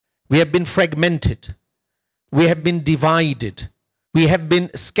We have been fragmented. We have been divided. We have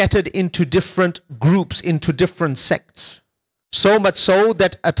been scattered into different groups, into different sects. So much so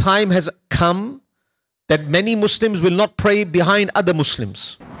that a time has come that many Muslims will not pray behind other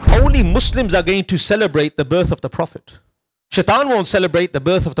Muslims. Only Muslims are going to celebrate the birth of the Prophet. Shaitan won't celebrate the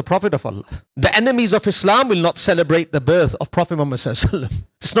birth of the Prophet of Allah. The enemies of Islam will not celebrate the birth of Prophet Muhammad sallallahu alaihi wasallam.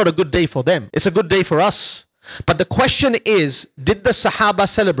 It's not a good day for them. It's a good day for us. But the question is, did the Sahaba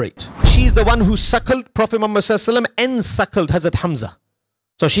celebrate? She's the one who suckled Prophet Muhammad sallallahu alaihi wasallam and suckled Hazrat Hamza.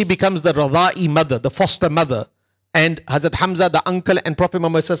 So she becomes the Radha'i mother, the foster mother. And Hazrat Hamza, the uncle, and Prophet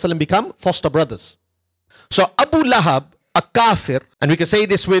Muhammad sallallahu alaihi wasallam become foster brothers. So Abu Lahab, a kafir, and we can say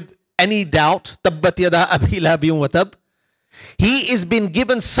this with any doubt, Tabbat yada Abi Lahabin wa tab, he is being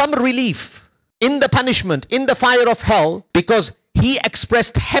given some relief in the punishment, in the fire of hell, because he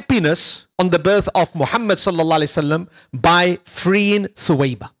expressed happiness on the birth of Muhammad sallallahu alaihi wasallam by freeing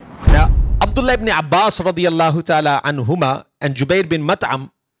Suwayba. Now, Abdullah ibn Abbas radiyallahu ta'ala anhuma and Jubair bin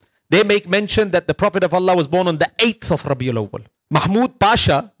Mat'am, they make mention that the Prophet of Allah was born on the 8th of Rabi al Awwal. Mahmud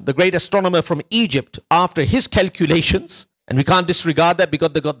Pasha, the great astronomer from Egypt, after his calculations, and we can't disregard that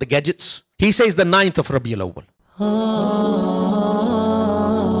because they got the gadgets, he says the 9th of Rabi al Awwal.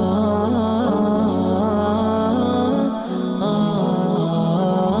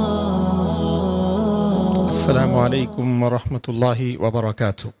 Assalamu alaikum wa rahmatullahi wa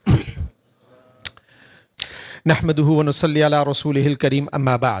barakatuh. Nahmaduhu wa nusalli ala rasulihil kareem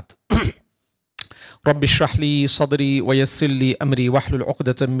amma ba'd. Rabbi shrah li sadri wa yassir li amri wahlul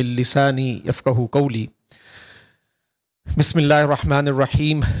 'uqdatan min lisani yafqahu qawli. Bismillahir Rahmanir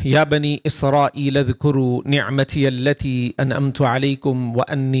Rahim. Ya bani Isra'il adhkuru ni'mati allati an'amtu alaykum wa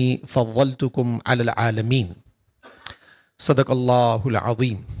anni faddaltukum 'ala al-'alamin. Sadaqallahul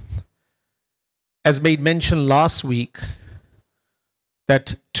 'azim. As made mention last week,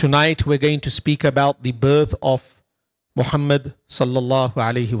 that tonight we're going to speak about the birth of Muhammad sallallahu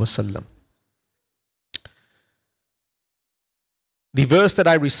alaihi wasallam. The verse that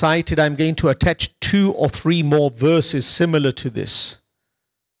I recited, I'm going to attach 2 or 3 more verses similar to this.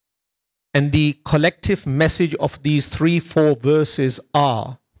 And the collective message of these 3-4 verses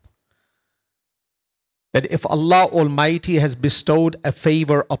are that if Allah Almighty has bestowed a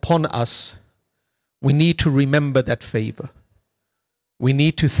favor upon us, we need to remember that favor. We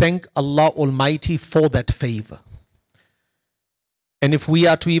need to thank Allah Almighty for that favor. And if we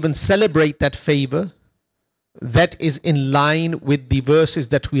are to even celebrate that favor, that is in line with the verses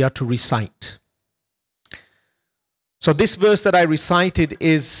that we are to recite. So this verse that I recited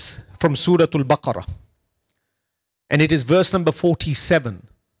is from Surah Al-Baqarah. And it is verse number 47.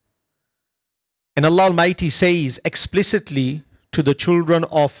 And Allah Almighty says explicitly to the children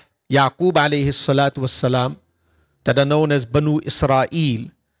of Yaqub alayhi salatu wassalam, that are known as Banu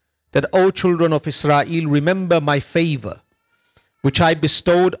Israel, that, O children of Israel, remember my favor, which I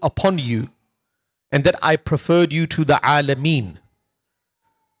bestowed upon you, and that I preferred you to the Alameen.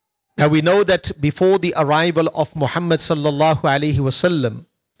 Now we know that before the arrival of Muhammad sallallahu alaihi wasallam,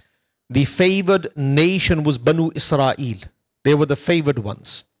 the favored nation was Banu Israel. They were the favored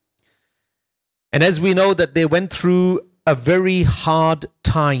ones. And as we know that they went through a very hard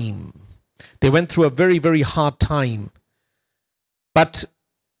time. They went through a very, very hard time. But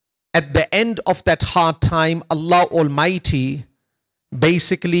at the end of that hard time, Allah Almighty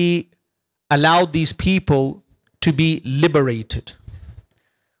basically allowed these people to be liberated.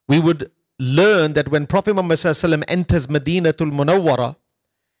 We would learn that when Prophet Muhammad ﷺ enters Madinatul Munawwara,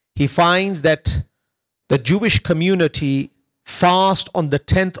 he finds that the Jewish community fast on the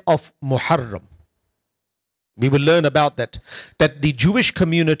 10th of Muharram. We will learn about that. That the Jewish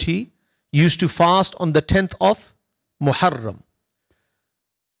community used to fast on the 10th of Muharram.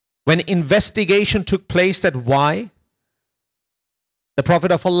 When investigation took place that why, the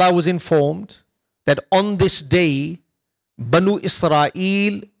Prophet of Allah was informed that on this day, Banu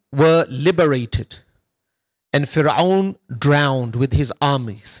Israel were liberated and Fir'aun drowned with his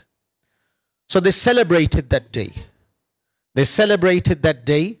armies. So they celebrated that day. They celebrated that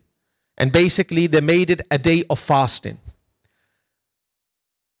day. And basically they made it a day of fasting.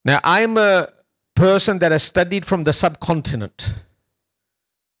 Now I'm a person that has studied from the subcontinent.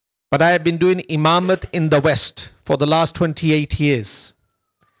 But I have been doing imamat in the West for the last 28 years.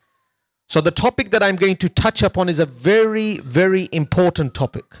 So the topic that I'm going to touch upon is a very, very important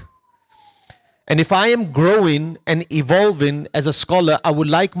topic. And if I am growing and evolving as a scholar, I would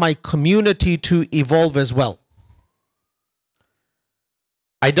like my community to evolve as well.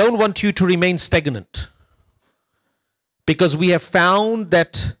 I don't want you to remain stagnant, because we have found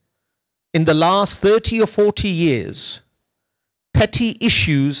that in the last 30 or 40 years, petty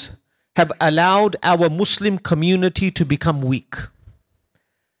issues have allowed our Muslim community to become weak.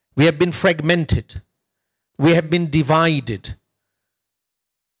 We have been fragmented. We have been divided.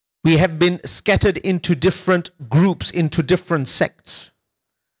 We have been scattered into different groups, into different sects.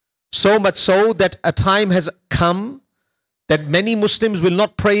 So much so that a time has come that many Muslims will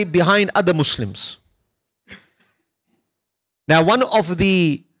not pray behind other Muslims. Now, one of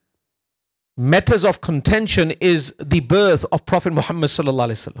the matters of contention is the birth of Prophet Muhammad sallallahu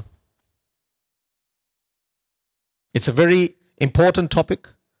alaihi wasallam. It's a very important topic.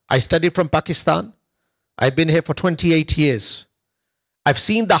 I studied from Pakistan. I've been here for 28 years. I've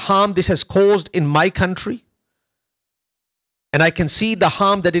seen the harm this has caused in my country. And I can see the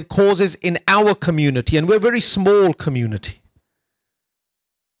harm that it causes in our community. And we're a very small community.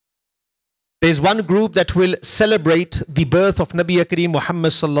 There's one group that will celebrate the birth of Nabi Kareem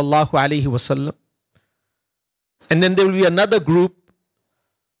Muhammad sallallahu alaihi wasallam. And then there will be another group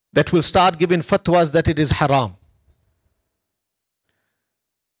that will start giving fatwas that it is haram.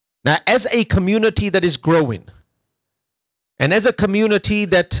 Now, as a community that is growing, and as a community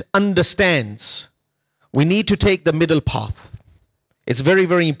that understands, we need to take the middle path. It's very,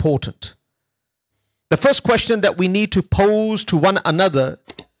 very important. The first question that we need to pose to one another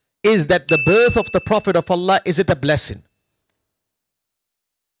is that the birth of the Prophet of Allah, is it a blessing?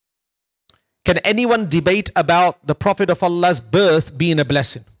 Can anyone debate about the Prophet of Allah's birth being a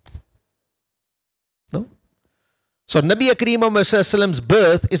blessing? No? So Nabi Kareem's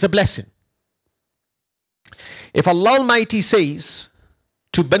birth is a blessing. If Allah Almighty says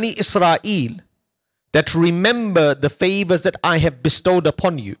to Bani Israel that remember the favors that I have bestowed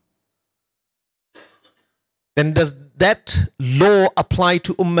upon you, then does that law apply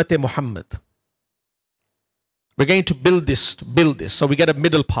to Ummah Muhammad? We're going to build this, so we get a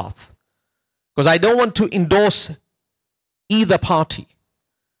middle path. Because I don't want to endorse either party.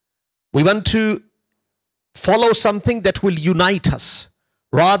 We want to follow something that will unite us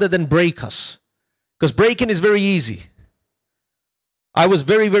rather than break us. Because breaking is very easy. I was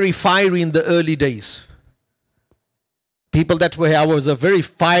very, very fiery in the early days. People that were here, I was a very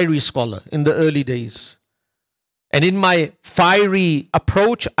fiery scholar in the early days. And in my fiery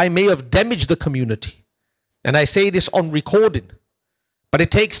approach, I may have damaged the community. And I say this on recording. But it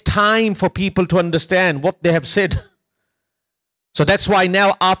takes time for people to understand what they have said. So that's why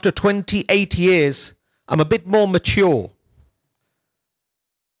now, after 28 years, I'm a bit more mature.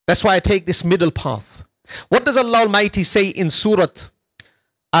 That's why I take this middle path. What does Allah Almighty say in Surah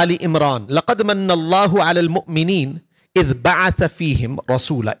Ali Imran? لَقَدْ مَنَّ اللَّهُ عَلَى الْمُؤْمِنِينَ إِذْ بَعَثَ فِيهِمْ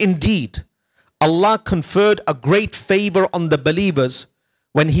رَسُولًا. Indeed, Allah conferred a great favor on the believers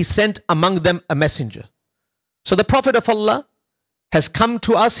when He sent among them a messenger. So the Prophet of Allah has come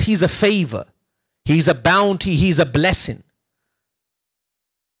to us. He's a favor. He's a bounty. He's a blessing.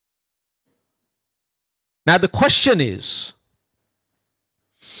 Now the question is,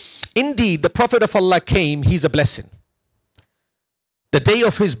 indeed, the Prophet of Allah came. He's a blessing. The day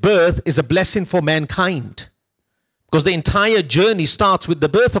of his birth is a blessing for mankind. Because the entire journey starts with the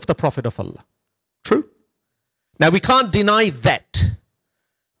birth of the Prophet of Allah. True? Now we can't deny that.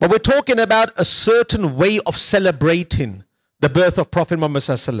 But we're talking about a certain way of celebrating the birth of Prophet Muhammad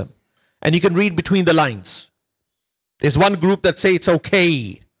sallallahu alaihi wasallam. And you can read between the lines. There's one group that say it's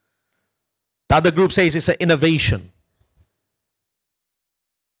okay. The other group says it's an innovation.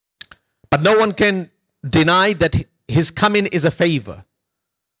 But no one can deny that his coming is a favor.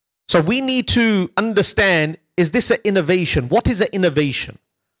 So we need to understand, is this an innovation? What is an innovation?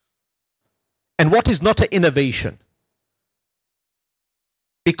 And what is not an innovation?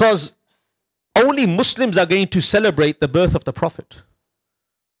 Because only Muslims are going to celebrate the birth of the Prophet.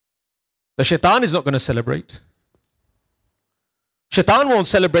 The shaitan is not going to celebrate. Shaitan won't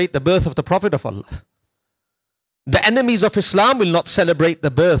celebrate the birth of the Prophet of Allah. The enemies of Islam will not celebrate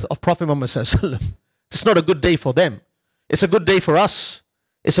the birth of Prophet Muhammad sallallahu alaihi wasallam. It's not a good day for them. It's a good day for us.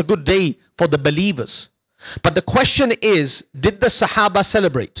 It's a good day for the believers. But the question is, did the Sahaba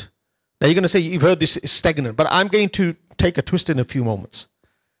celebrate? Now you're going to say, you've heard this is stagnant, but I'm going to take a twist in a few moments.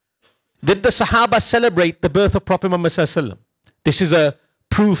 Did the Sahaba celebrate the birth of Prophet Muhammad sallallahu alaihi wasallam? This is a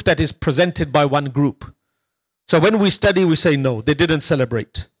proof that is presented by one group. So when we study, we say no, they didn't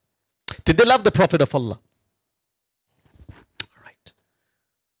celebrate. Did they love the Prophet of Allah? All right.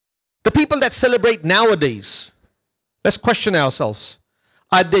 The people that celebrate nowadays, let's question ourselves.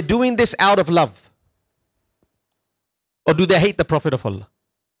 Are they doing this out of love? Or do they hate the Prophet of Allah?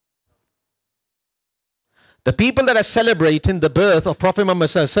 The people that are celebrating the birth of Prophet Muhammad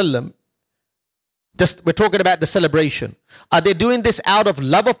sallallahu alaihi wasallam, we're talking about the celebration. Are they doing this out of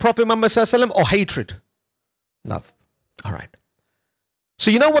love of Prophet Muhammad sallallahu alaihi wasallam or hatred? Love. All right. So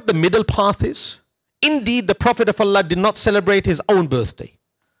you know what the middle path is? Indeed, the Prophet of Allah did not celebrate his own birthday.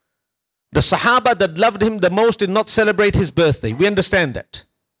 The Sahaba that loved him the most did not celebrate his birthday. We understand that.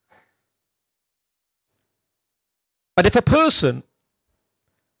 But if a person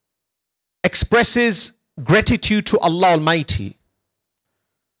expresses gratitude to Allah Almighty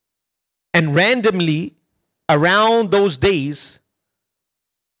and randomly around those days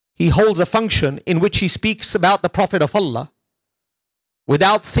he holds a function in which he speaks about the Prophet of Allah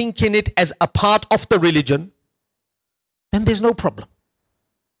without thinking it as a part of the religion, then there's no problem.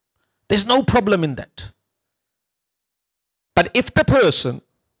 There's no problem in that. But if the person,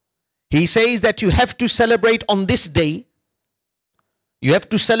 he says that you have to celebrate on this day, you have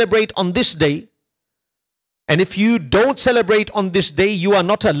to celebrate on this day, and if you don't celebrate on this day, you are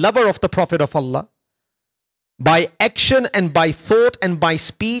not a lover of the Prophet of Allah, by action and by thought and by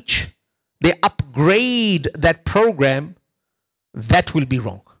speech, they upgrade that program, that will be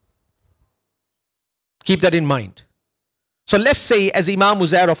wrong. Keep that in mind. So let's say as Imam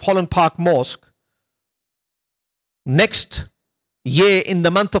Uzair of Holland Park Mosque, next year in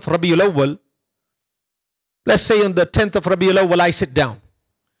the month of Rabi al Awwal, let's say on the 10th of Rabi al Awwal, I sit down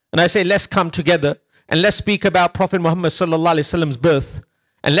and I say, let's come together and let's speak about Prophet Muhammad sallallahu alaihi wasallam's birth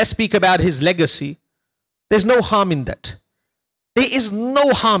and let's speak about his legacy. There's no harm in that. There is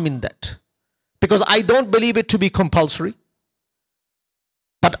no harm in that. Because I don't believe it to be compulsory.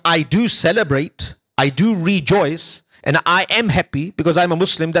 But I do celebrate, I do rejoice, and I am happy because I'm a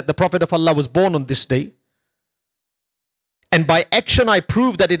Muslim that the Prophet of Allah was born on this day. And by action I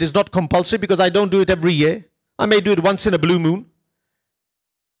prove that it is not compulsory because I don't do it every year. I may do it once in a blue moon.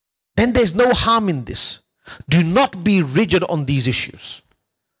 Then there's no harm in this. Do not be rigid on these issues.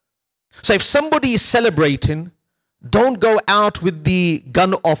 So if somebody is celebrating, don't go out with the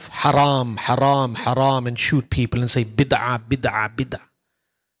gun of haram, haram, haram and shoot people and say bid'ah, bid'ah, bid'ah.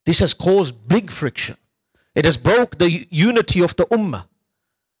 This has caused big friction. It has broke the unity of the ummah.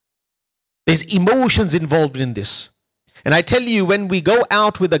 There's emotions involved in this. And I tell you, when we go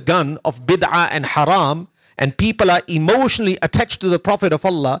out with a gun of bid'ah and haram, and people are emotionally attached to the Prophet of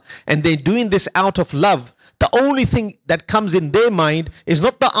Allah, and they're doing this out of love, the only thing that comes in their mind is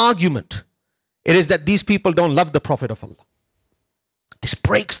not the argument. It is that these people don't love the Prophet of Allah. This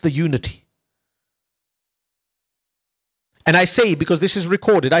breaks the unity. And I say, because this is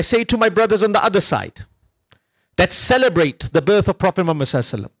recorded, I say to my brothers on the other side that celebrate the birth of Prophet Muhammad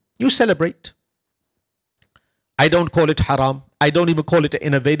sallallahu alaihi wasallam. You celebrate. I don't call it haram. I don't even call it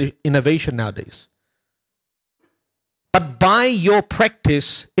an innovation nowadays. But by your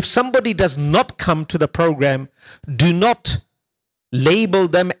practice, if somebody does not come to the program, do not label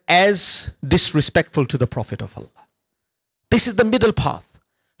them as disrespectful to the Prophet of Allah. This is the middle path.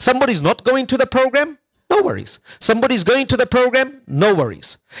 Somebody's not going to the program, no worries. Somebody's going to the program, no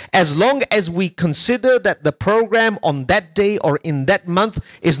worries. As long as we consider that the program on that day or in that month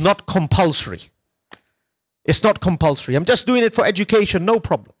is not compulsory. It's not compulsory. I'm just doing it for education, no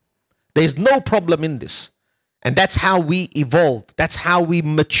problem. There's no problem in this. And that's how we evolve. That's how we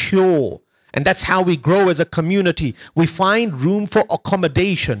mature. And that's how we grow as a community. We find room for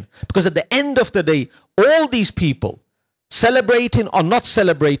accommodation. Because at the end of the day, all these people, celebrating or not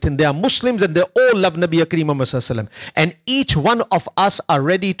celebrating, they are Muslims and they all love Nabi Kareem Muhammad sallallahu alaihi wasallam. And each one of us are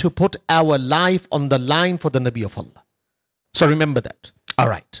ready to put our life on the line for the Nabi of Allah. So remember that. All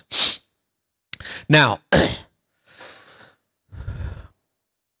right. Now,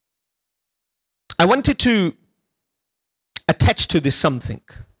 I wanted to attach to this something.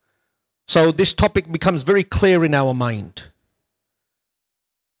 So this topic becomes very clear in our mind.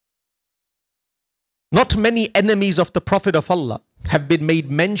 Not many enemies of the Prophet of Allah have been made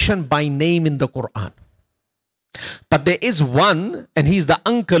mention by name in the Quran. But there is one, and he's the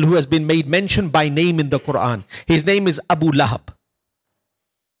uncle who has been made mention by name in the Quran. His name is Abu Lahab.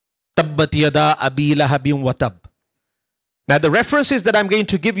 Tabbat yada abi lahabin wa tab. Now the references that I'm going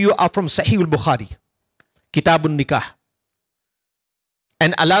to give you are from Sahih al-Bukhari, Kitabun Nikah,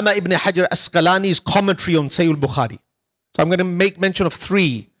 and Alama ibn Hajar Asqalani's commentary on Sahih al-Bukhari. So I'm going to make mention of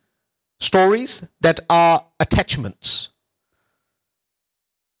 3 stories that are attachments.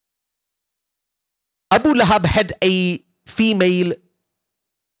 Abu Lahab had a female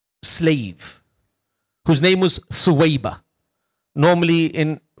slave whose name was Thuwayba. Normally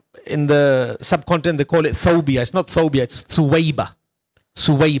in the subcontinent they call it Thobia. It's not Thobia, it's Thuwayba.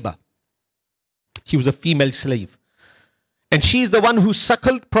 Thuwayba. She was a female slave. And she's the one who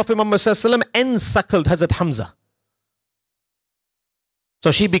suckled Prophet Muhammad sallallahu alaihi wasallam and suckled Hazrat Hamza.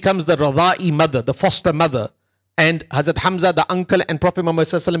 So she becomes the Radha'i mother, the foster mother. And Hazrat Hamza, the uncle, and Prophet Muhammad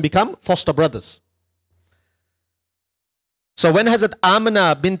sallallahu alaihi wasallam become foster brothers. So when Hazrat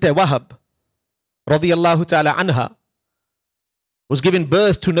Amina bint Wahab radiyallahu ta'ala anha was giving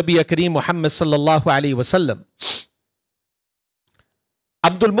birth to Nabi Kareem Muhammad sallallahu alayhi wasallam,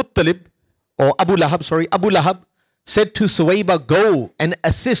 Abdul Muttalib, or Abu Lahab said to Suwayba, go and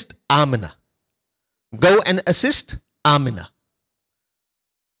assist Amina. Go and assist Amina.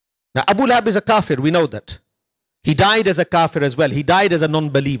 Now Abu Lahab is a kafir, we know that. He died as a kafir as well. He died as a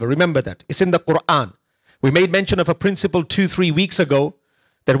non-believer. Remember that. It's in the Quran. We made mention of a principle 2-3 weeks ago,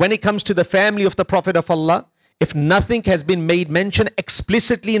 that when it comes to the family of the Prophet of Allah, if nothing has been made mention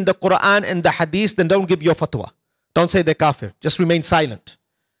explicitly in the Quran and the Hadith, then don't give your fatwa. Don't say they're kafir. Just remain silent.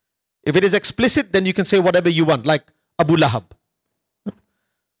 If it is explicit, then you can say whatever you want, like Abu Lahab.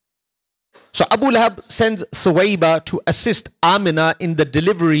 So Abu Lahab sends Suwayba to assist Amina in the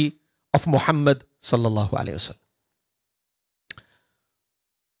delivery of Muhammad sallallahu alayhi wasallam.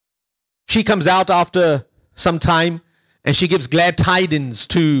 She comes out after some time and she gives glad tidings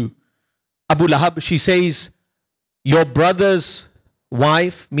to Abu Lahab. She says, your brother's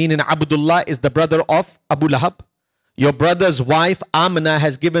wife, meaning Abdullah, is the brother of Abu Lahab. Your brother's wife, Amina,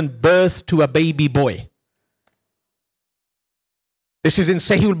 has given birth to a baby boy. This is in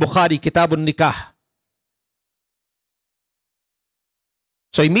Sahih al-Bukhari, Kitab al-Nikah.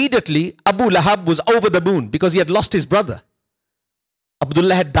 So immediately, Abu Lahab was over the moon because he had lost his brother.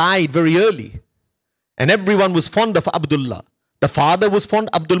 Abdullah had died very early. And everyone was fond of Abdullah. The father was fond,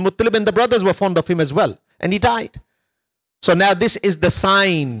 Abdul Muttalib, and the brothers were fond of him as well. And he died. So now this is the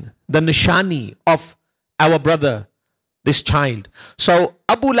sign, the nishani of our brother, this child. So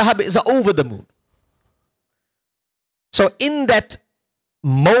Abu Lahab is over the moon. So in that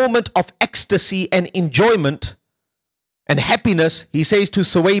moment of ecstasy and enjoyment and happiness, he says to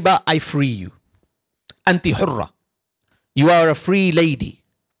Suwayba, I free you. Anti hurra. You are a free lady.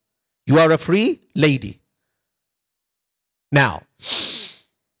 You are a free lady. Now,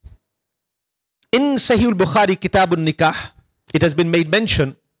 in Sahih al-Bukhari, Kitab al-Nikah, it has been made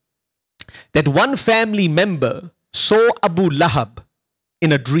mention that one family member saw Abu Lahab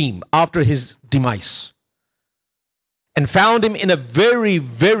in a dream after his demise and found him in a very,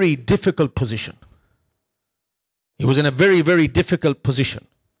 very difficult position. He was in a very, very difficult position.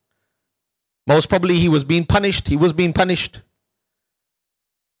 Most probably he was being punished. He was being punished.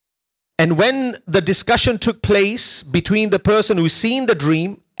 And when the discussion took place between the person who's seen the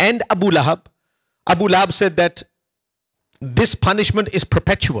dream and Abu Lahab said that this punishment is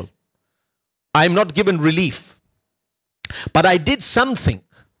perpetual. I am not given relief. But I did something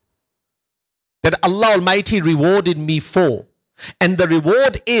that Allah Almighty rewarded me for. And the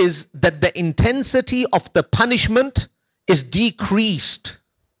reward is that the intensity of the punishment is decreased.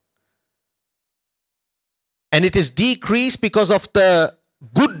 And it is decreased because of the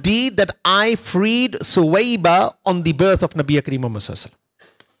good deed that I freed Suwayba on the birth of Nabi Kareem Muhammad sallallahu alaihi wasallam.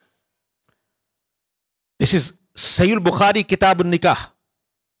 This is Sahih al-Bukhari, Kitab al-Nikah.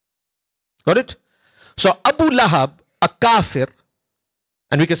 Got it? So Abu Lahab, a kafir,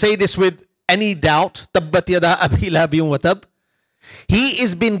 and we can say this with any doubt, tabbat yada abi lahabin wa tab, he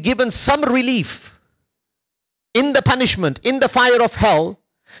is being given some relief in the punishment, in the fire of hell,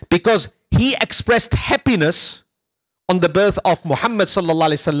 because he expressed happiness on the birth of Muhammad sallallahu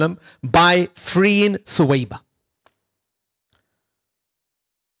alaihi wasallam by freeing Suwayba.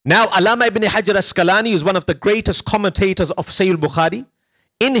 Now, Allama ibn Hajar Asqalani is one of the greatest commentators of Sahih al-Bukhari.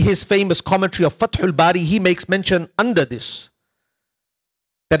 In his famous commentary of Fathul Bari, he makes mention under this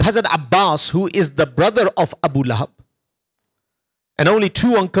that Hazrat Abbas, who is the brother of Abu Lahab, and only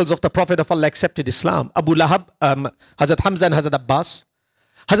two uncles of the Prophet of Allah accepted Islam, Abu Lahab, Hazrat Hamza and Hazrat Abbas.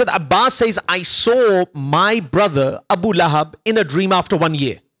 Hazrat Abbas says, I saw my brother Abu Lahab in a dream after 1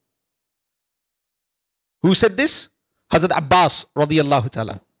 year. Who said this? Hazrat Abbas radiyallahu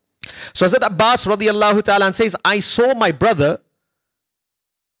ta'ala. So Hazrat Abbas radiyallahu ta'ala says, I saw my brother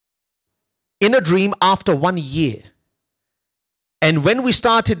in a dream after 1 year. And when we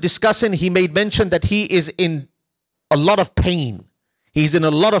started discussing, he made mention that he is in a lot of pain. He's in a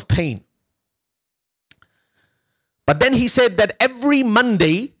lot of pain. But then he said that every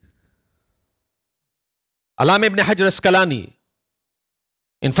Monday, Allama ibn Hajar Asqalani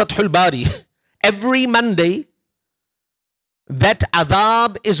in Fathul Bari, every Monday, that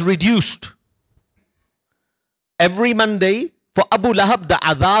adhab is reduced. Every Monday, for Abu Lahab, the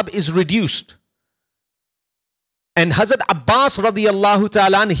adhab is reduced. And Hazrat Abbas radiyallahu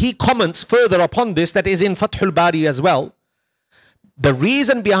ta'ala, he comments further upon this, that is in Fathul Bari as well. The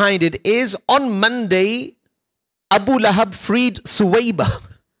reason behind it is on Monday, Abu Lahab freed Suwayba.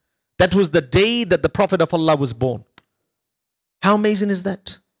 That was the day that the Prophet of Allah was born. How amazing is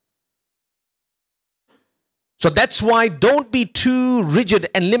that? So that's why don't be too rigid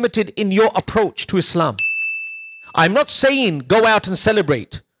and limited in your approach to Islam. I'm not saying go out and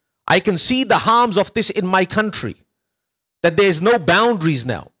celebrate. I can see the harms of this in my country, that there's no boundaries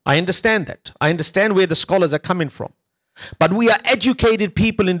now. I understand that. I understand where the scholars are coming from. But we are educated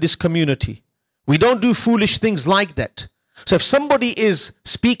people in this community. We don't do foolish things like that. So if somebody is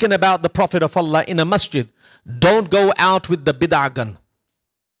speaking about the Prophet of Allah in a masjid, don't go out with the bid'ah gun.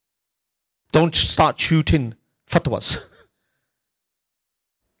 Don't start shooting fatwas.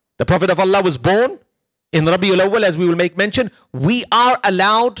 The Prophet of Allah was born in Rabi al Awwal, as we will make mention. We are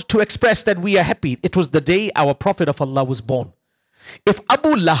allowed to express that we are happy. It was the day our Prophet of Allah was born. If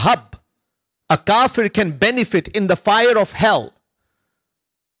Abu Lahab, a kafir, can benefit in the fire of hell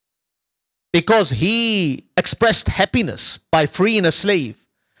because he expressed happiness by freeing a slave,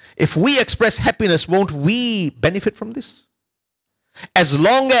 if we express happiness, won't we benefit from this? As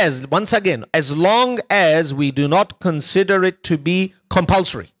long as, once again, as long as we do not consider it to be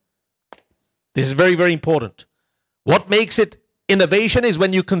compulsory. This is very, very important. What makes it innovation is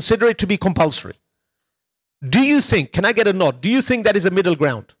when you consider it to be compulsory. Do you think, can I get a nod? Do you think that is a middle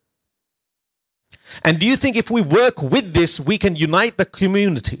ground? And do you think if we work with this, we can unite the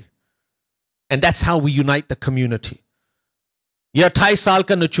community? And that's how we unite the community. Ya 2.5 saal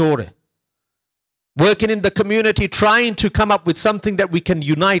ka nachore. Working in the community, trying to come up with something that we can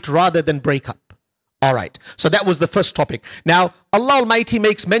unite rather than break up. All right. So that was the first topic. Now, Allah Almighty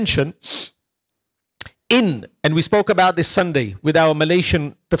makes mention and we spoke about this Sunday with our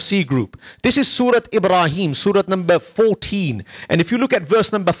Malaysian tafsir group. This is Surah Ibrahim, Surah number 14. And if you look at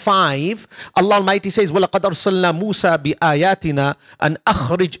verse number 5, Allah Almighty says, وَلَقَدْ أَرْسَلْنَا مُوسَى بِآيَاتِنَا أَنْ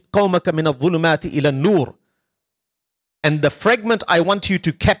أَخْرِجْ قَوْمَكَ مِنَ الظُّلُمَاتِ إِلَى النُّورِ. And the fragment I want you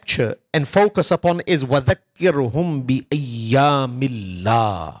to capture and focus upon is وَذَكِّرْهُمْ بِأَيَّامِ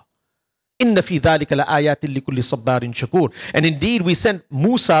اللَّهِ إِنَّ فِي ذَلِكَ لَآيَاتٍ لِكُلِّ صَبَّارٍ شَكُورٍ. And indeed we sent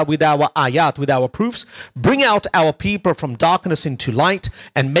Musa with our ayat, with our proofs, bring out our people from darkness into light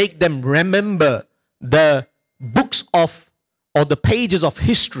and make them remember the books of, or the pages of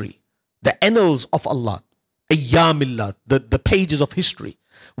history, the annals of Allah, Ayyamillah, the pages of history.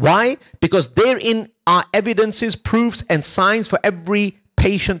 Why? Because therein are evidences, proofs and signs for every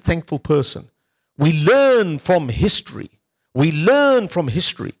patient, thankful person. We learn from history. We learn from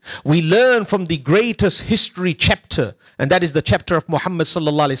history. We learn from the greatest history chapter, and that is the chapter of Muhammad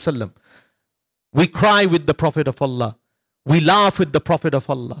sallallahu alaihi wasallam. We cry with the Prophet of Allah. We laugh with the Prophet of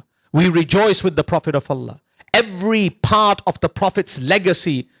Allah. We rejoice with the Prophet of Allah. Every part of the Prophet's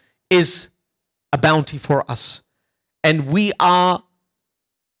legacy is a bounty for us. And we are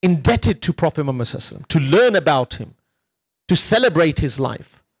indebted to Prophet Muhammad sallallahu alaihi wasallam, to learn about him, to celebrate his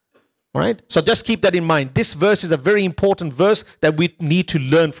life. All right? So just keep that in mind. This verse is a very important verse that we need to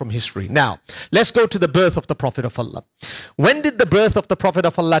learn from history. Now, let's go to the birth of the Prophet of Allah. When did the birth of the Prophet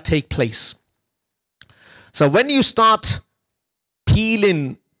of Allah take place? So when you start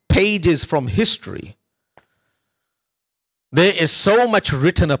peeling pages from history, there is so much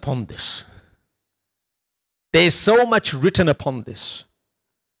written upon this. There is so much written upon this.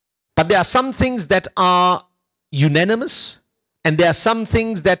 But there are some things that are unanimous, and there are some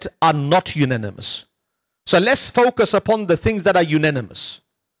things that are not unanimous. So let's focus upon the things that are unanimous.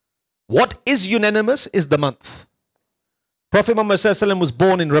 What is unanimous is the month. Prophet Muhammad ﷺ was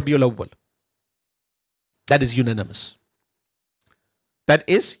born in Rabi al Awwal. That is unanimous. That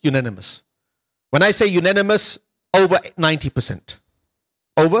is unanimous. When I say unanimous, over 90%.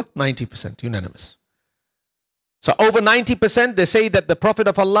 Over 90% unanimous. So over 90%, they say that the Prophet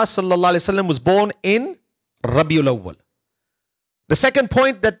of Allah ﷺ was born in Rabi al Awwal. The second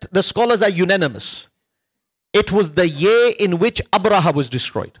point that the scholars are unanimous. It was the year in which Abraha was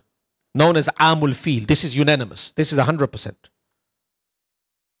destroyed, known as Amul Fil. This is unanimous. This is 100%.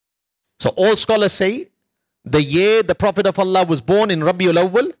 So all scholars say the year the Prophet of Allah was born in Rabi al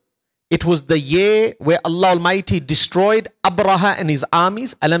Awwal, it was the year where Allah Almighty destroyed Abraha and his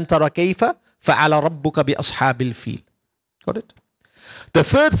armies. Alam tara kayfa fa'ala rabbuka bi ashabil fil. Got it? The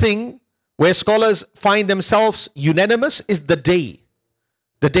third thing where scholars find themselves unanimous is the day.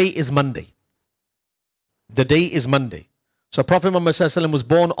 The day is Monday. The day is Monday. So Prophet Muhammad ﷺ was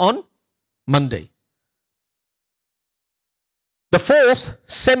born on Monday. The fourth,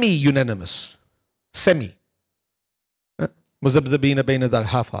 semi-unanimous. Semi. Muzabzabina bayna dal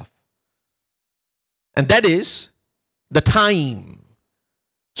half-half. And that is the time.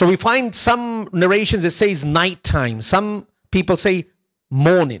 So we find some narrations it says nighttime. Some people say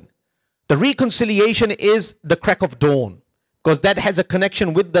morning. The reconciliation is the crack of dawn, because that has a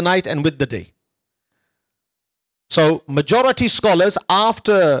connection with the night and with the day. So majority scholars,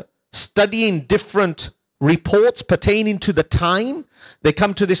 after studying different reports pertaining to the time, they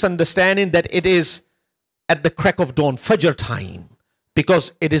come to this understanding that it is at the crack of dawn, Fajr time,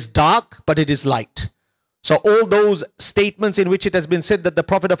 because it is dark, but it is light. So all those statements in which it has been said that the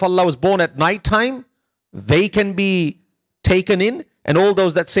Prophet of Allah was born at night time, they can be taken in, and all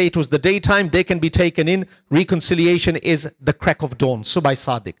those that say it was the daytime, they can be taken in. Reconciliation is the crack of dawn, Subay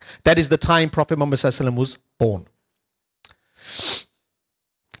Sadiq. That is the time Prophet Muhammad ﷺ was born.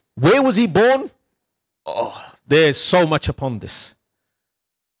 Where was he born? Oh, there's so much upon this.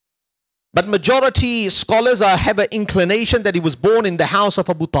 But majority scholars have an inclination that he was born in the house of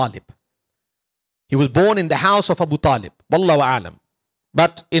Abu Talib. He was born in the house of Abu Talib. Wallahu a'lam.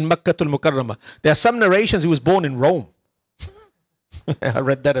 But in Makkah al-Mukarramah. There are some narrations he was born in Rome. I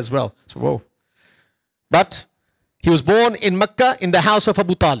read that as well. So, whoa. But he was born in Makkah in the house of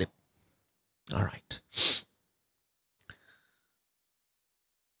Abu Talib. All right.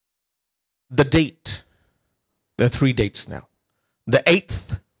 The date. There are 3 dates now. The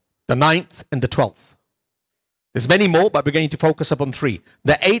 8th, the 9th, and the 12th. There's many more, but we're going to focus upon 3.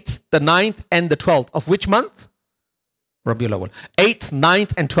 The 8th, the 9th, and the 12th. Of which month? Rabi al Awwal. 8th,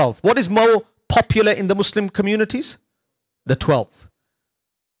 9th, and 12th. What is more popular in the Muslim communities? The 12th.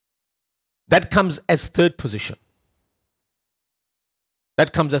 That comes as 3rd position.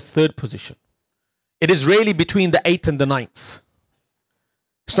 That comes as 3rd position. It is really between the 8th and the 9th.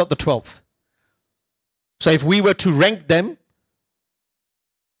 It's not the 12th. So if we were to rank them,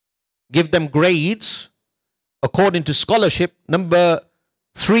 give them grades, according to scholarship, number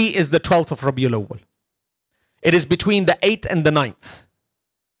 3 is the 12th of Rabi al Awwal. It is between the 8th and the 9th.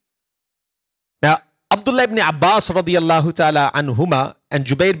 Now, Abdullah ibn Abbas radiyallahu ta'ala anhuma and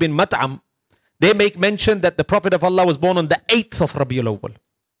Jubair bin Mat'am, they make mention that the Prophet of Allah was born on the 8th of Rabi al Awwal.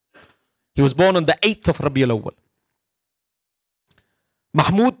 He was born on the 8th of Rabi al Awwal.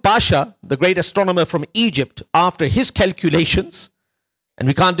 Mahmud Pasha, the great astronomer from Egypt, after his calculations, and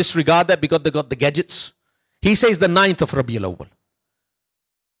we can't disregard that because they got the gadgets, he says the 9th of Rabi al Awwal.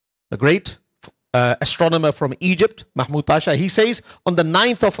 The great astronomer from Egypt, Mahmud Pasha, he says on the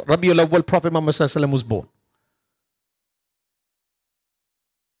 9th of Rabi al Awwal, Prophet Muhammad was born.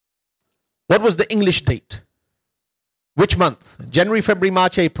 What was the English date? Which month? January, February,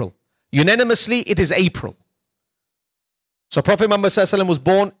 March, April. Unanimously, it is April. So Prophet Muhammad was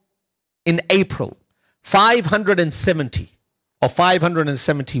born in April 570 or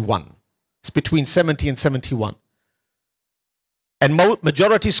 571. It's between 70 and 71. And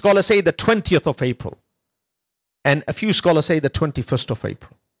majority scholars say the 20th of April. And a few scholars say the 21st of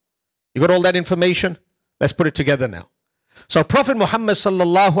April. You got all that information? Let's put it together now. So Prophet Muhammad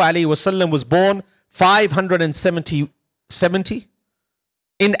sallallahu alaihi wasallam was born 570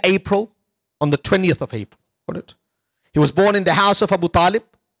 in April, on the 20th of April. Got it? He was born in the house of Abu Talib.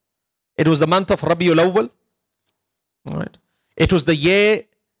 It was the month of Rabi al Awwal. All right. It was the year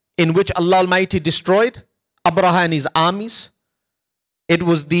in which Allah Almighty destroyed Abraha and his armies. It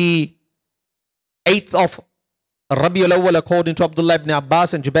was the 8th of Rabi al Awwal according to Abdullah ibn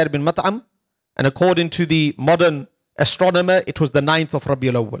Abbas and Jubair bin Mat'am. And according to the modern astronomer, it was the 9th of Rabi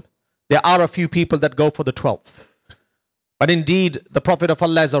al Awwal. There are a few people that go for the 12th. But indeed, the Prophet of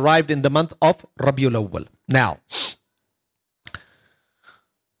Allah has arrived in the month of Rabi al Awwal. Now,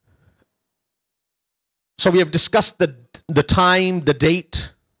 so we have discussed the time, the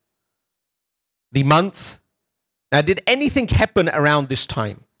date, the month. Now, did anything happen around this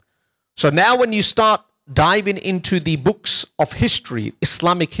time? So now when you start diving into the books of history,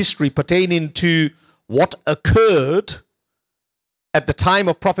 Islamic history pertaining to what occurred at the time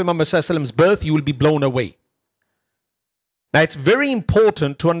of Prophet Muhammad's birth, you will be blown away. Now, it's very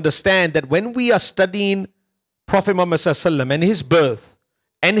important to understand that when we are studying Prophet Muhammad and his birth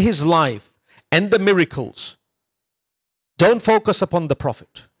and his life, and the miracles, don't focus upon the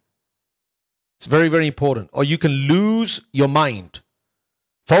Prophet. It's very, very important. Or you can lose your mind.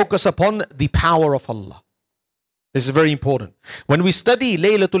 Focus upon the power of Allah. This is very important. When we study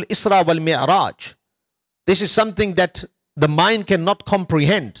Laylatul Isra wal Mi'raj, this is something that the mind cannot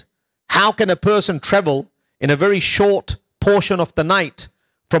comprehend. How can a person travel in a very short portion of the night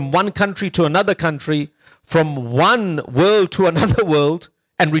from one country to another country, from one world to another world,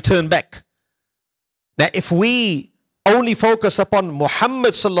 and return back? Now, if we only focus upon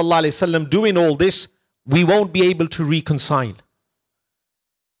Muhammad sallallahu alaihi wasallam doing all this, we won't be able to reconcile.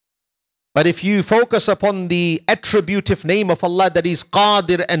 But if you focus upon the attributive name of Allah, that is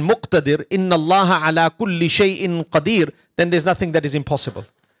Qadir and Muqtadir, Inna Allah ala kulli shay'in qadir, then there's nothing that is impossible.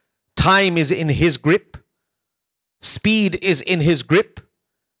 Time is in His grip. Speed is in His grip.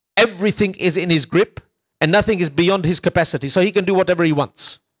 Everything is in His grip. And nothing is beyond His capacity. So He can do whatever He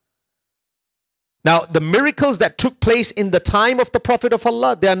wants. Now, the miracles that took place in the time of the Prophet of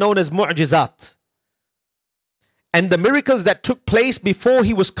Allah, they are known as mu'jizat. And the miracles that took place before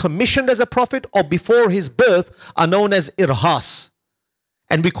he was commissioned as a prophet or before his birth are known as irhas.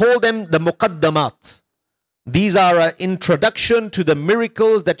 And we call them the muqaddamat. These are an introduction to the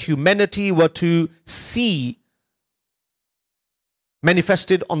miracles that humanity were to see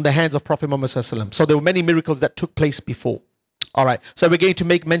manifested on the hands of Prophet Muhammad sallallahu alaihi wasallam. So there were many miracles that took place before. All right, so we're going to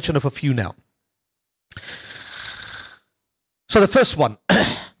make mention of a few now. So the first one,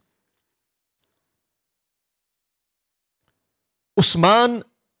 Usman,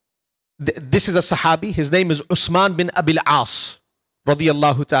 this is a Sahabi, his name is Usman bin Abi al-As,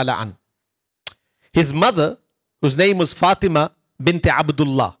 radiyallahu ta'ala an. His mother, whose name was Fatima bint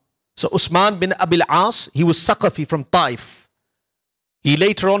Abdullah. So Usman bin Abi al-As, he was Saqafi from Taif. He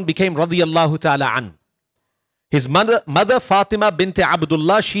later on became radiyallahu ta'ala an. His mother Fatima bint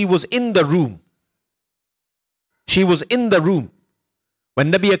Abdullah, she was in the room. She was in the room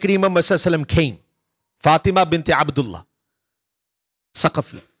when Nabi Akram Muhammad sallallahu alaihi wasallam came. Fatima bint Abdullah,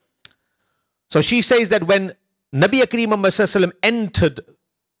 Saqafi. So she says that when Nabi Akram Muhammad sallallahu alaihi wasallam entered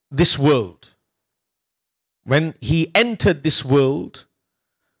this world, when he entered this world,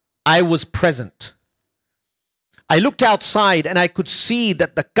 I was present. I looked outside and I could see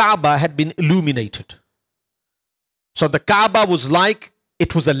that the Kaaba had been illuminated. So the Kaaba was like,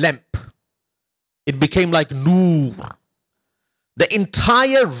 it was a lamp. It became like noor. The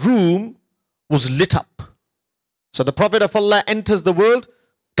entire room was lit up. So the Prophet of Allah enters the world,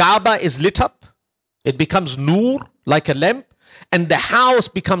 Kaaba is lit up. It becomes noor, like a lamp, and the house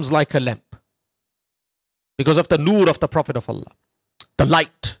becomes like a lamp. Because of the noor of the Prophet of Allah, the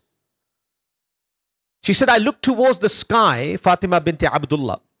light. She said, I looked towards the sky, Fatima bint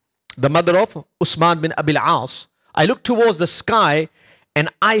Abdullah, the mother of Usman bin Abi al-As. I looked towards the sky and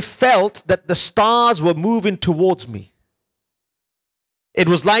I felt that the stars were moving towards me. It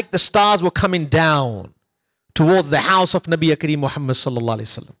was like the stars were coming down towards the house of Nabi Kareem Muhammad sallallahu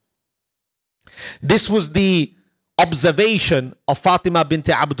alaihi wasallam. This was the observation of Fatima bint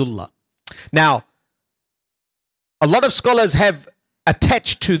Abdullah. Now, a lot of scholars have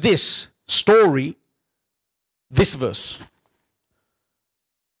attached to this story this verse.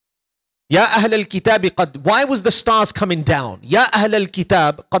 Ya Ahl al-Kitab qad, why was the stars coming down? Ya Ahl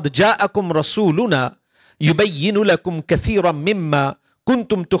al-Kitab qad ja'akum rasuluna yubayyinu lakum kathiran mimma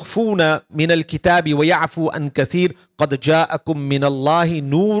kuntum tukhfuna min al-kitabi wa ya'fu an kathir qad ja'akum min Allahi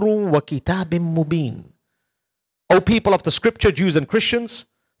nurun wa kitabim mubin. O people of the scripture, Jews and Christians,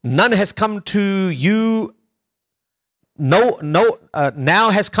 none has come to you, now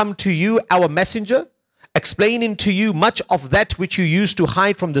has come to you our messenger, explaining to you much of that which you used to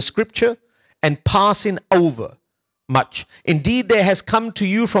hide from the scripture and passing over much. Indeed, there has come to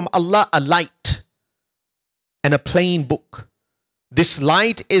you from Allah a light and a plain book. This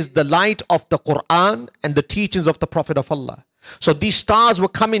light is the light of the Quran and the teachings of the Prophet of Allah. So these stars were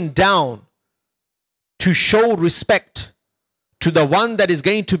coming down to show respect to the one that is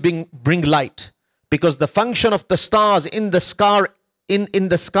going to bring light. Because the function of the stars in the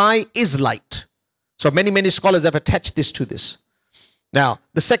sky is light. So many scholars have attached this to this. Now,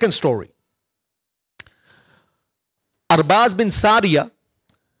 the second story. Arbaz bin Sariyah,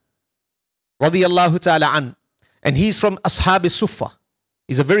 radiyallahu ta'ala an, and he's from Ashab Suffa.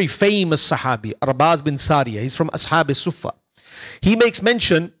 He's a very famous Sahabi, Arbaz bin Sariyah. He's from Ashab Suffa. He makes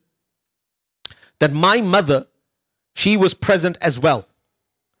mention that my mother, she was present as well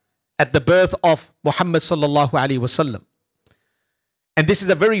at the birth of Muhammad sallallahu alaihi wasallam. And this is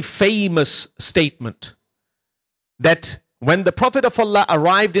a very famous statement that when the Prophet of Allah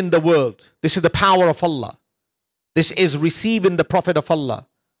arrived in the world, this is the power of Allah. This is receiving the Prophet of Allah.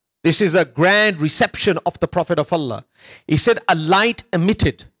 This is a grand reception of the Prophet of Allah. He said a light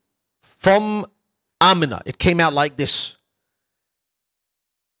emitted from Amina. It came out like this.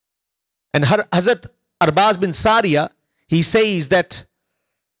 And Hazrat Arbaz bin Sariyah, he says that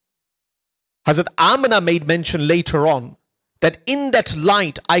Hazrat Amina made mention later on that in that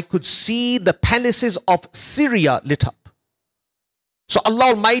light I could see the palaces of Syria lit up. So Allah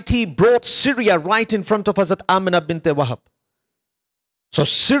Almighty brought Syria right in front of Hazrat Amina bint Wahab. So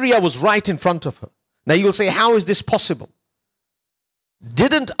Syria was right in front of her. Now you will say, how is this possible?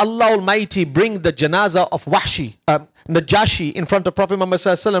 Didn't Allah Almighty bring the janazah of Najashi in front of Prophet Muhammad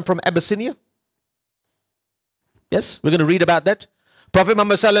sallallahu alaihi wasallam from Abyssinia? Yes, we're going to read about that. Prophet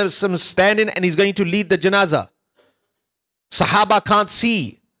Muhammad sallallahu alaihi wasallam standing and he's going to lead the janazah. Sahaba can't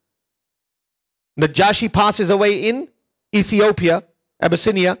see. Najashi passes away in Ethiopia,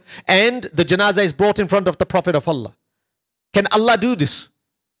 Abyssinia, and the janazah is brought in front of the Prophet of Allah. Can Allah do this?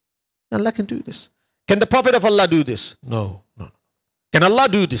 Allah can do this. Can the Prophet of Allah do this? No, no. Can Allah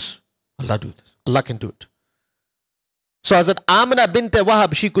do this? Allah do this. Allah can do it. So Hazrat Amina bint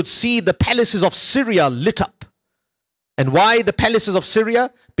Wahab, she could see the palaces of Syria lit up. And why the palaces of Syria?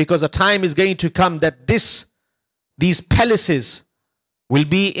 Because a time is going to come that these palaces will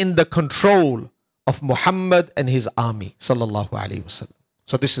be in the control of Muhammad and his army. Sallallahu Alaihi Wasallam.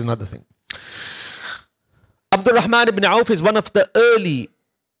 So this is another thing. Abdurrahman ibn Auf is one of the early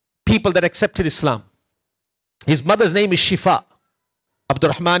people that accepted Islam. His mother's name is Shifa.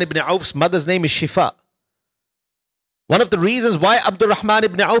 Abdurrahman ibn Auf's mother's name is Shifa. One of the reasons why Abdurrahman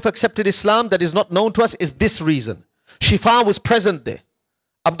ibn Auf accepted Islam that is not known to us is this reason. Shifa was present there.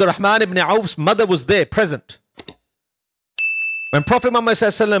 Abdurrahman ibn Auf's mother was there, present. When Prophet Muhammad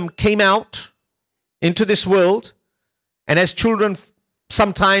ﷺ came out into this world, and as children,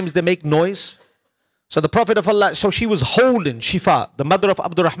 sometimes they make noise. So the Prophet of Allah, so she was holding Shifa, the mother of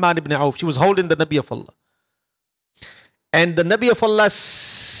Abdurrahman ibn Auf. She was holding the Nabi of Allah. And the Nabi of Allah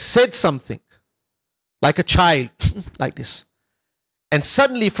said something, like a child, like this. And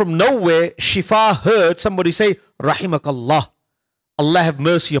suddenly from nowhere, Shifa heard somebody say, Rahimakallah, Allah have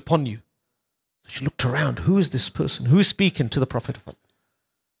mercy upon you. She looked around, who is this person? Who is speaking to the Prophet of Allah?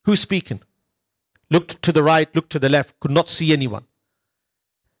 Who is speaking? Looked to the right, looked to the left, could not see anyone.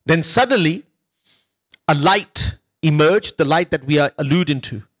 Then suddenly, a light emerged, the light that we are alluding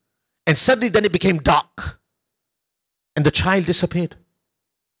to. And suddenly then it became dark. And the child disappeared.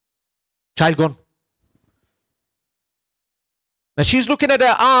 Child gone. Now she's looking at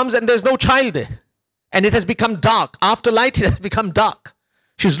her arms and there's no child there. And it has become dark. After light, it has become dark.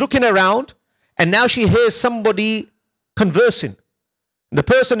 She's looking around and now she hears somebody conversing. The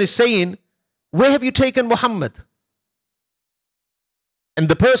person is saying, where have you taken Muhammad? And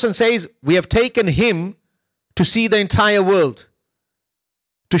the person says, we have taken him to see the entire world.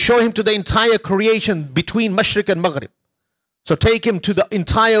 To show him to the entire creation between Mashriq and Maghrib. So take him to the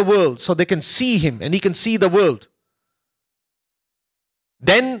entire world so they can see him and he can see the world.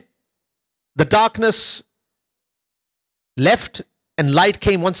 Then the darkness left and light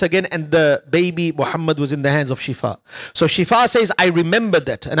came once again and the baby Muhammad was in the hands of Shifa. So Shifa says, I remember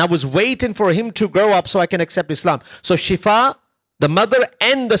that and I was waiting for him to grow up so I can accept Islam. So Shifa, the mother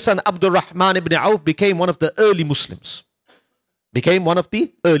and the son Abdurrahman ibn Auf became one of the early Muslims. Became one of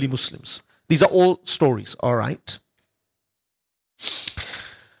the early Muslims. These are all stories, all right?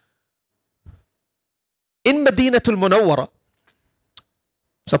 In Madinatul Munawwara,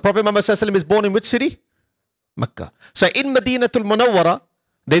 so Prophet Muhammad ﷺ is born in which city? Mecca. So in Madinatul Munawwara,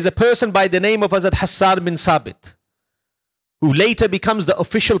 there's a person by the name of Hazrat Hassan bin Sabit, who later becomes the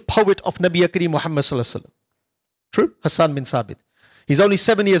official poet of Nabi Kareem Muhammad ﷺ. True? Hassan bin Sabit. He's only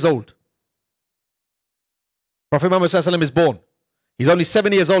 7 years old. Prophet Muhammad ﷺ is born. He's only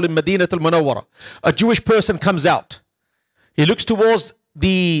 7 years old in Madinatul Munawwara. A Jewish person comes out. He looks towards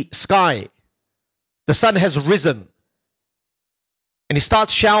the sky. The sun has risen. And he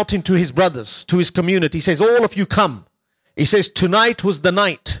starts shouting to his brothers, to his community. He says, all of you come. He says, tonight was the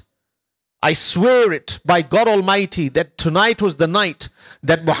night. I swear it by God Almighty that tonight was the night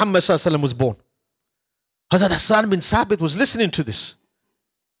that Muhammad ﷺ was born. Hazrat Hassan bin Sabit was listening to this.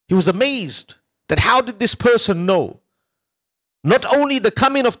 He was amazed that how did this person know not only the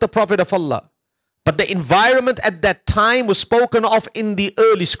coming of the Prophet of Allah, but the environment at that time was spoken of in the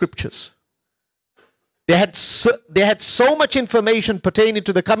early scriptures. They had so much information pertaining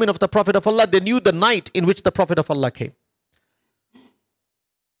to the coming of the Prophet of Allah, they knew the night in which the Prophet of Allah came.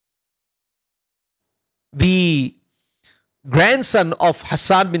 The grandson of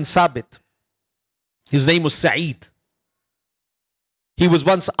Hassan bin Sabit, his name was Sa'id. He was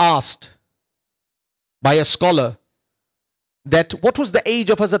once asked by a scholar that what was the age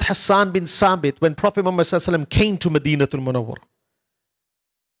of Hazrat Hassan bin Sabit when Prophet Muhammad ﷺ came to Madinatul Munawwar?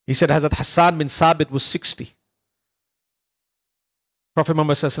 He said Hazrat Hassan bin Sabit was 60. Prophet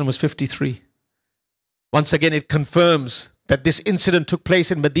Muhammad ﷺ was 53. Once again it confirms that this incident took place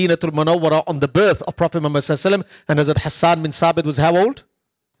in Madinatul Munawwar on the birth of Prophet Muhammad ﷺ, and Hazrat Hassan bin Sabit was how old?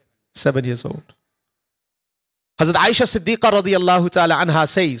 7 years old. Hazrat Aisha Siddiqa radiyallahu ta'ala anha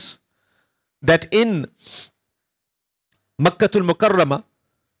says that in Makkatul Mukarramah,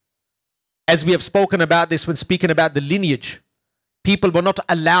 as we have spoken about this when speaking about the lineage, people were not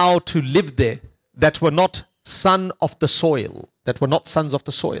allowed to live there that were not son of the soil, that were not sons of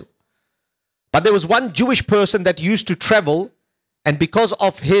the soil. But there was one Jewish person that used to travel, and because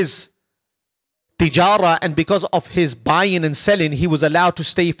of his tijara and because of his buying and selling, he was allowed to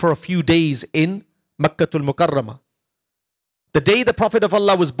stay for a few days in Makkatul Mukarramah. The day the Prophet of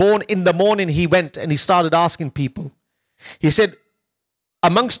Allah was born, in the morning he went and he started asking people. He said,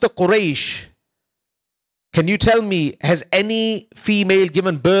 amongst the Quraysh, can you tell me, has any female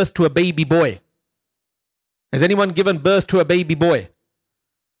given birth to a baby boy? Has anyone given birth to a baby boy?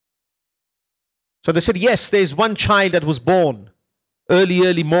 So they said, yes, there's one child that was born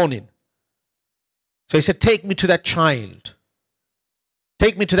early morning. So he said, take me to that child.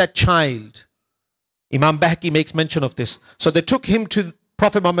 Take me to that child. Imam Bahki makes mention of this. So they took him to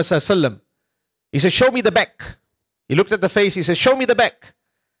Prophet Muhammad Sallallahu Alaihi Wasallam. He said, show me the back. He looked at the face. He said, show me the back.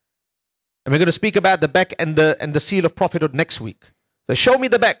 And we're going to speak about the back and the seal of prophethood next week. So show me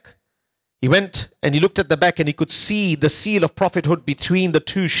the back. He went and he looked at the back and he could see the seal of prophethood between the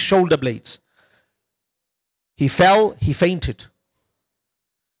two shoulder blades. He fell, he fainted.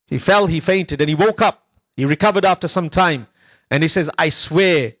 He fell, he fainted, and he woke up. He recovered after some time. And he says, I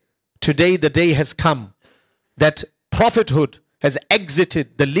swear, today the day has come that prophethood has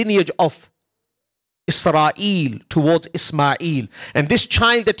exited the lineage of Israel towards Ismail. And this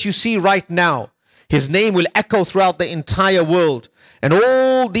child that you see right now, his name will echo throughout the entire world. And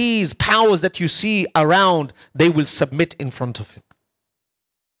all these powers that you see around, they will submit in front of him.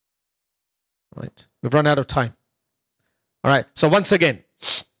 Right? We've run out of time. All right. So once again,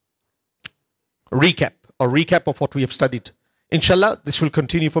 recap of what we have studied. Inshallah, this will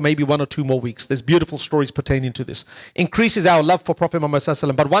continue for maybe 1 or 2 more weeks. There's beautiful stories pertaining to this. Increases our love for Prophet Muhammad Sallallahu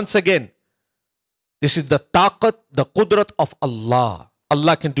Alaihi Wasallam. But once again, this is the taqat, the qudrat of Allah.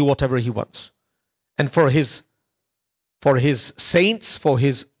 Allah can do whatever He wants. And for His saints, for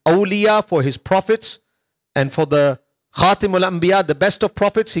His awliya, for His prophets, and for the Khatimul Anbiya, the best of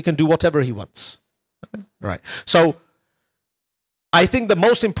prophets, He can do whatever He wants. Right. So, I think the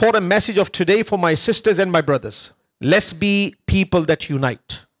most important message of today for my sisters and my brothers, let's be people that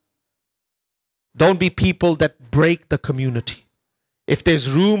unite. Don't be people that break the community. If there's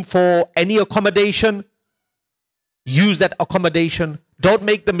room for any accommodation, use that accommodation. Don't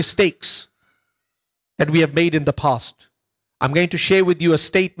make the mistakes that we have made in the past. I'm going to share with you a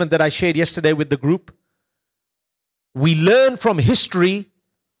statement that I shared yesterday with the group. We learn from history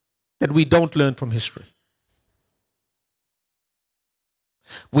that we don't learn from history.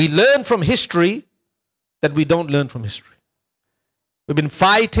 We learn from history that we don't learn from history. We've been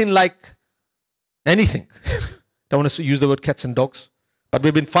fighting like anything. Don't want to use the word cats and dogs. But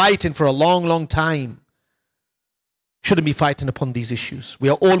we've been fighting for a long time. Shouldn't be fighting upon these issues. We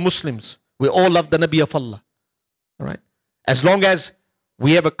are all Muslims. We all love the Nabi of Allah. All right. As long as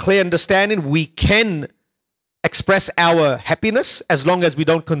we have a clear understanding, we can express our happiness as long as we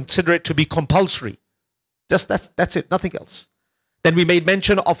don't consider it to be compulsory. Just that's it, nothing else. Then we made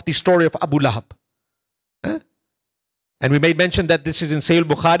mention of the story of Abu Lahab. And we made mention that this is in Sahih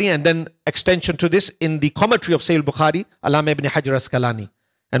Bukhari, and then extension to this in the commentary of Sahih Bukhari, Allama ibn Hajar Asqalani.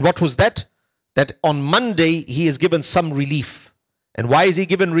 And what was that? That on Monday he is given some relief. And why is he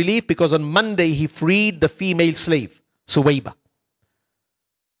given relief? Because on Monday he freed the female slave, Suwayba.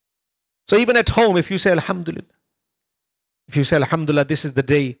 So even at home, if you say Alhamdulillah, this is the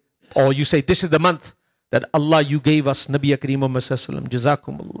day, or you say this is the month that Allah, you gave us Nabi Kareem Muhammad Sallallahu Alaihi Wasallam,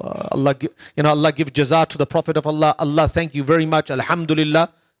 Jazakumullah. Allah give jaza to the Prophet of Allah. Allah, thank you very much.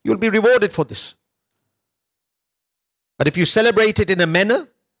 Alhamdulillah. You'll be rewarded for this. But if you celebrate it in a manner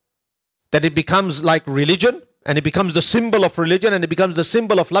that it becomes like religion, and it becomes the symbol of religion, and it becomes the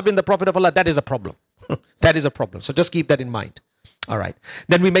symbol of loving the Prophet of Allah, that is a problem. That is a problem. So just keep that in mind. All right.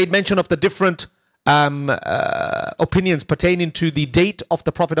 Then we made mention of the different opinions pertaining to the date of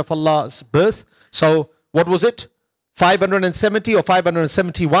the Prophet of Allah's birth. So what was it? 570 or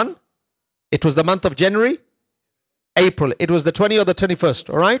 571? It was the month of January, April. It was the 20th or the 21st,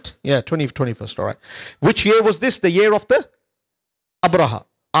 all right? Yeah, 21st, all right. Which year was this? The year of the Abraha,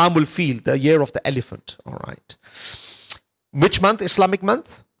 Amul Fil, the year of the elephant, all right. Which month? Islamic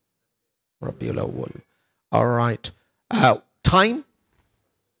month? Rabi al Awwal, all right. Time?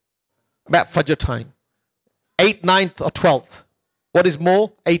 About Fajr time. 8th, 9th or 12th? What is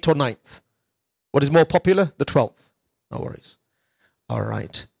more? 8th or 9th? What is more popular? The 12th. No worries. All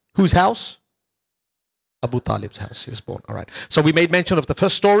right. Whose house? Abu Talib's house. He was born. All right. So we made mention of the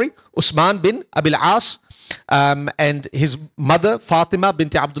first story. Usman bin Abil As and his mother, Fatima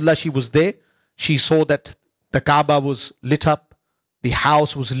binti Abdullah, she was there. She saw that the Kaaba was lit up, the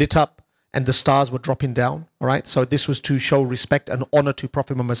house was lit up, and the stars were dropping down. All right. So this was to show respect and honor to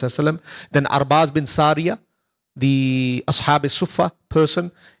Prophet Muhammad Sallallahu Alaihi Wasallam. Then Arbaz bin Sariya, the Ashab Sufa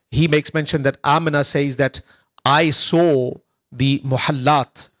person, he makes mention that Amina says that I saw the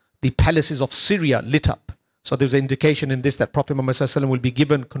muhallat, the palaces of Syria lit up. So there's an indication in this that Prophet Muhammad Sallallahu Alaihi Wasallam will be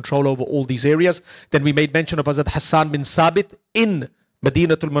given control over all these areas. Then we made mention of Hazrat Hassan bin Sabit in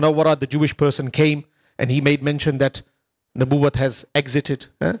Madinatul Munawwara. The Jewish person came and he made mention that Nabuwwat has exited.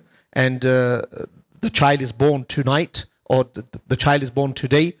 And the child is born tonight, or the child is born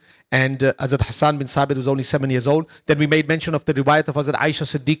today, and Hazrat Hassan bin Sabit was only 7 years old. Then we made mention of the riwayat of Hazrat Aisha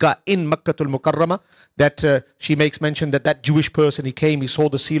Siddiqa in Makkatul Mukarramah, that she makes mention that that Jewish person, he came, he saw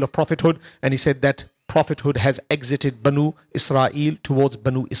the seal of prophethood, and he said that prophethood has exited Banu Israel towards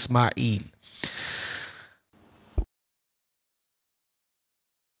Banu Ismail.